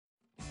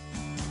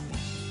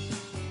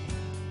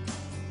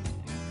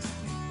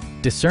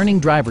discerning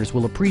drivers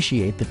will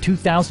appreciate the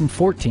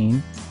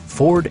 2014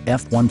 Ford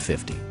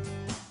F-150.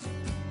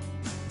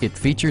 It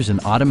features an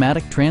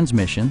automatic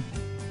transmission,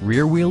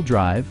 rear-wheel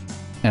drive,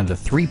 and a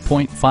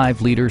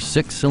 3.5-liter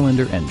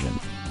six-cylinder engine.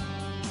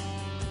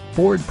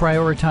 Ford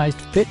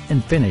prioritized fit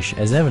and finish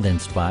as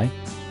evidenced by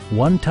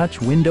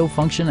one-touch window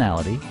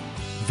functionality,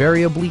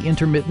 variably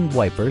intermittent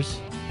wipers,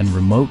 and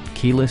remote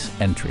keyless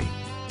entry.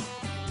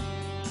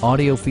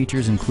 Audio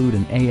features include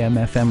an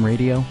AM/FM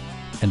radio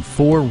and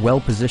 4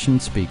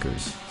 well-positioned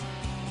speakers.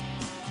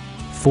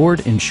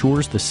 Ford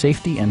ensures the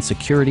safety and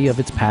security of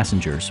its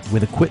passengers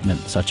with equipment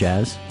such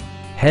as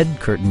head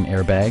curtain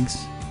airbags,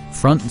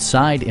 front and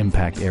side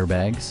impact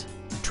airbags,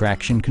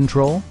 traction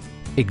control,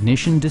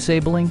 ignition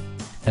disabling,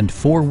 and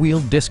 4-wheel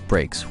disc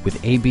brakes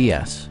with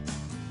ABS.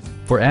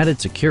 For added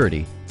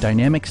security,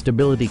 dynamic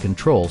stability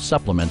control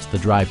supplements the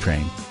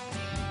drivetrain.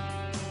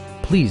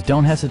 Please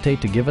don't hesitate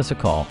to give us a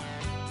call.